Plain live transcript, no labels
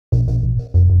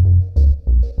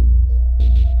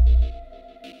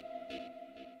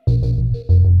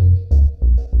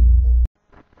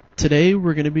Today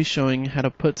we're going to be showing how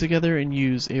to put together and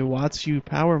use a WattsVIEW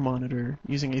power monitor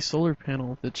using a solar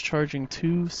panel that's charging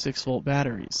two 6-volt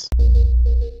batteries.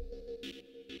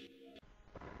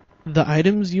 The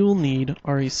items you will need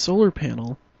are a solar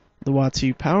panel, the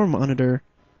WattsVIEW power monitor,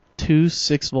 two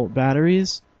 6-volt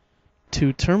batteries,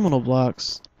 two terminal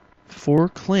blocks, 4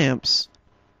 clamps,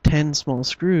 10 small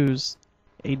screws,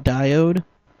 a diode,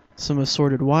 some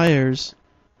assorted wires,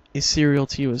 a serial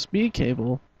to USB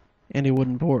cable, and a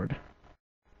wooden board.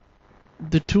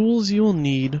 The tools you will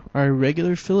need are a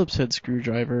regular Phillips head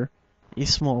screwdriver, a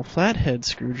small flathead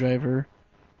screwdriver,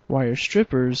 wire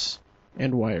strippers,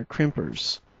 and wire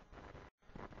crimpers.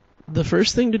 The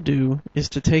first thing to do is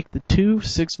to take the two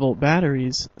 6-volt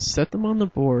batteries, set them on the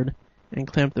board, and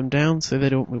clamp them down so they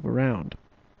don't move around.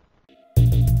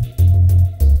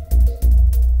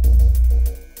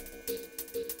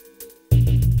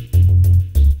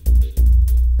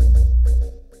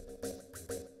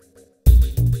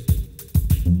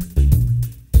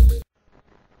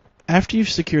 After you've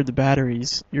secured the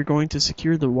batteries, you're going to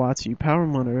secure the WattsVIEW power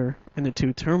monitor and the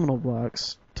two terminal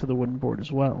blocks to the wooden board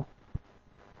as well.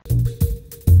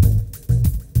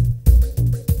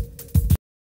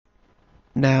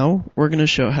 Now, we're going to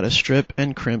show how to strip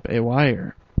and crimp a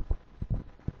wire.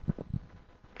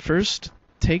 First,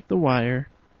 take the wire,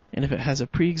 and if it has a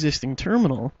pre-existing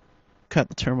terminal, cut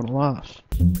the terminal off.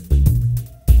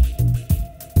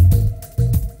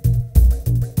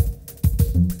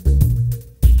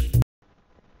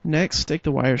 Next, take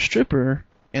the wire stripper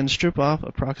and strip off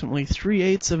approximately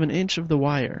 3/8 of an inch of the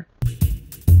wire.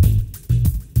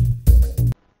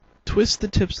 Twist the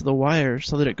tips of the wire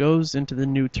so that it goes into the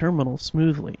new terminal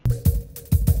smoothly.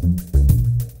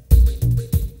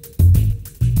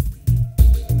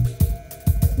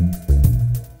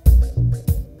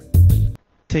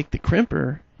 Take the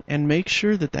crimper and make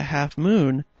sure that the half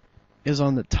moon is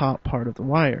on the top part of the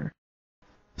wire.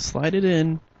 Slide it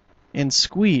in and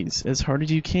squeeze as hard as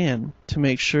you can to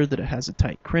make sure that it has a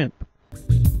tight crimp.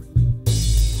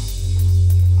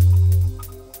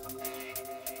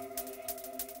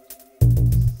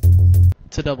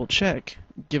 To double check,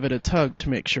 give it a tug to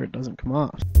make sure it doesn't come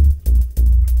off.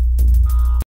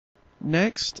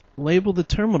 Next, label the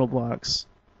terminal blocks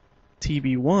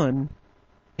TB1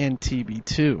 and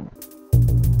TB2.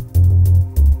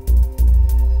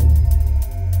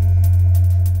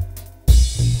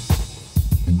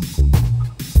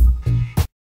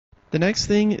 The next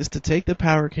thing is to take the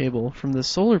power cable from the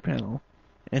solar panel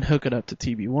and hook it up to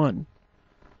TB1.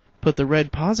 Put the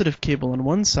red positive cable on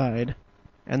one side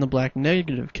and the black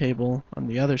negative cable on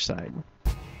the other side.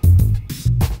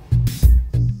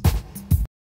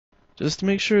 Just to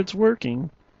make sure it's working,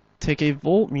 take a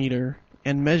voltmeter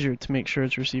and measure to make sure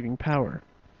it's receiving power.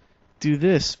 Do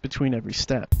this between every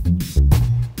step.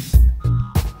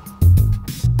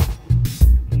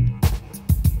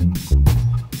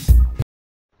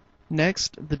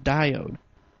 Next, the diode.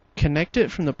 Connect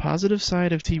it from the positive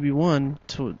side of TB1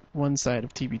 to one side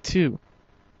of TB2.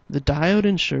 The diode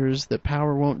ensures that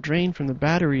power won't drain from the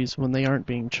batteries when they aren't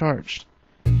being charged.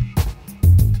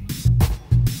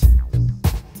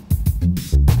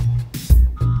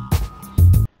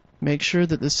 Make sure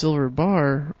that the silver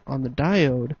bar on the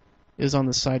diode is on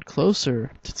the side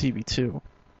closer to TB2.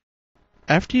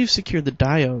 After you've secured the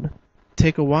diode,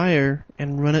 take a wire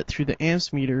and run it through the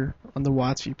amps meter on the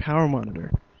WattsVIEW power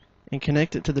monitor and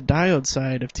connect it to the diode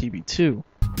side of TB2.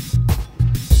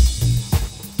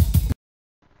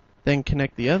 Then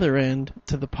connect the other end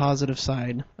to the positive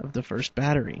side of the first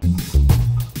battery.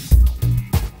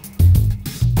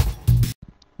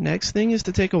 Next thing is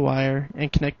to take a wire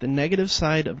and connect the negative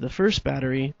side of the first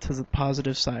battery to the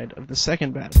positive side of the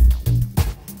second battery.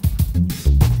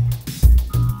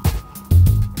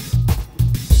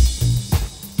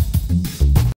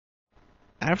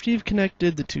 After you've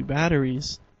connected the two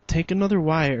batteries, take another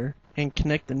wire and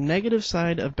connect the negative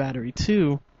side of battery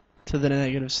 2 to the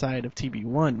negative side of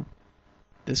TB1.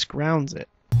 This grounds it.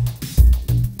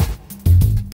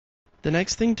 The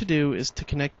next thing to do is to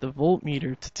connect the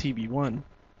voltmeter to TB1.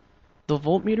 The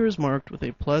voltmeter is marked with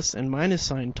a plus and minus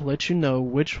sign to let you know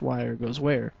which wire goes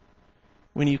where.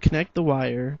 When you connect the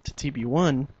wire to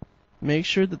TB1, make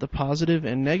sure that the positive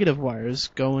and negative wires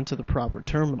go into the proper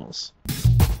terminals.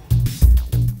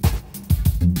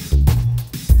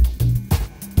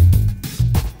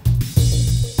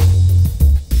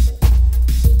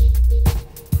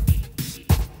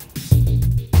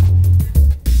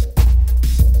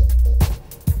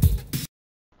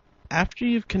 After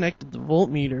you've connected the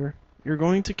voltmeter, you're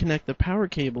going to connect the power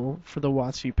cable for the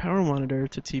WattsVIEW power monitor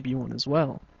to TB1 as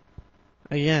well.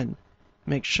 Again,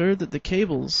 Make sure that the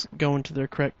cables go into their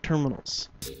correct terminals.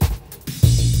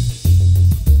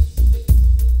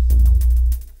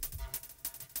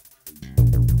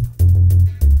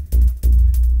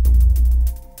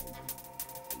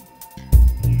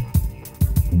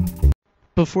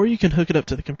 Before you can hook it up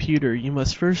to the computer, you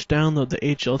must first download the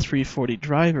HL340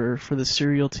 driver for the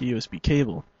serial to USB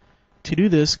cable. To do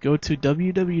this, go to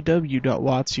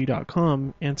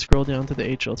www.wattsview.com and scroll down to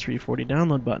the HL340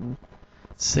 download button.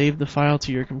 Save the file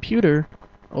to your computer,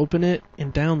 open it,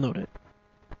 and download it.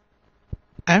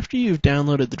 After you've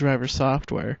downloaded the driver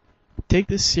software, take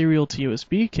this serial to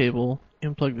USB cable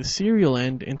and plug the serial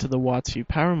end into the WattsVIEW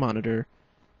power monitor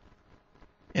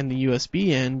and the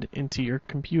USB end into your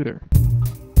computer.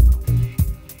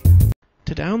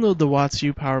 To download the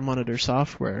WattsVIEW power monitor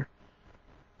software,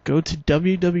 go to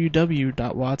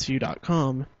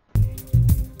www.wattsview.com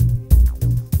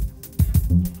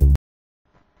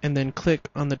and then click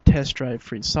on the Test Drive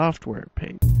Free Software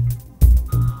page.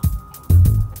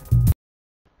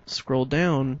 Scroll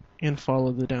down and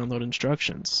follow the download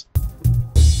instructions.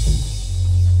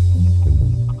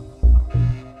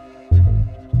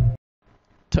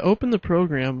 To open the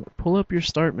program, pull up your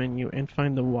Start menu and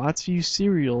find the WattsVIEW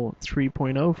Serial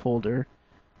 3.0 folder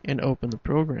and open the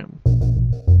program.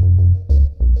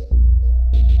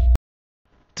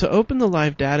 To open the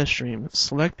live data stream,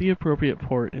 select the appropriate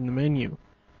port in the menu.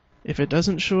 If it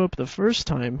doesn't show up the first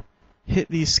time, hit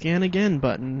the Scan Again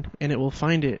button and it will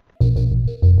find it.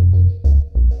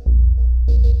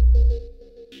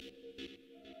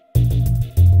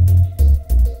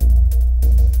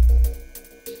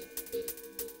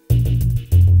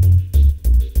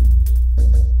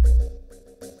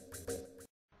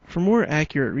 For more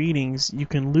accurate readings, you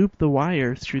can loop the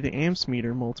wire through the amps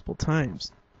meter multiple times.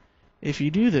 If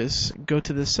you do this, go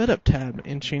to the Setup tab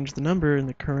and change the number in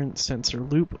the current sensor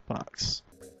loop box.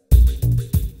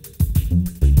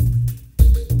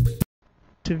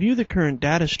 To view the current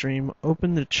data stream,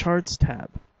 open the Charts tab.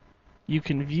 You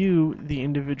can view the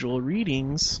individual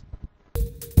readings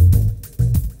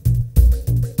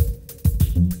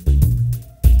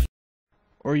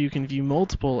or you can view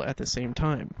multiple at the same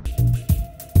time.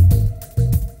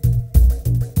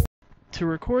 To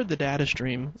record the data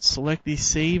stream, select the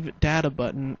Save Data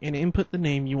button and input the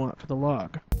name you want for the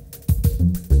log.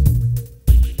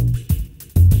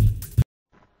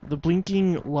 The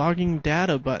blinking Logging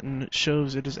Data button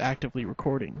shows it is actively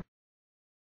recording.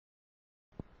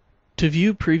 To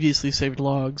view previously saved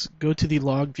logs, go to the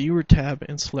Log Viewer tab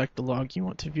and select the log you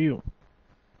want to view.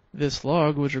 This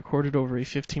log was recorded over a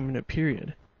 15-minute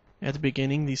period. At the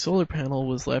beginning, the solar panel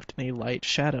was left in a light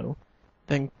shadow,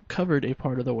 then covered a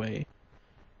part of the way.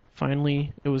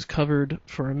 Finally, it was covered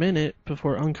for a minute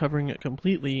before uncovering it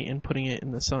completely and putting it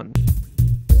in the sun.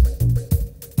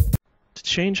 To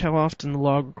change how often the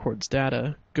log records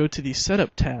data, go to the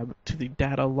Setup tab to the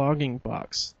Data Logging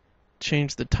box.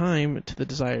 Change the time to the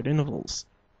desired intervals.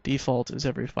 Default is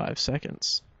every 5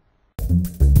 seconds.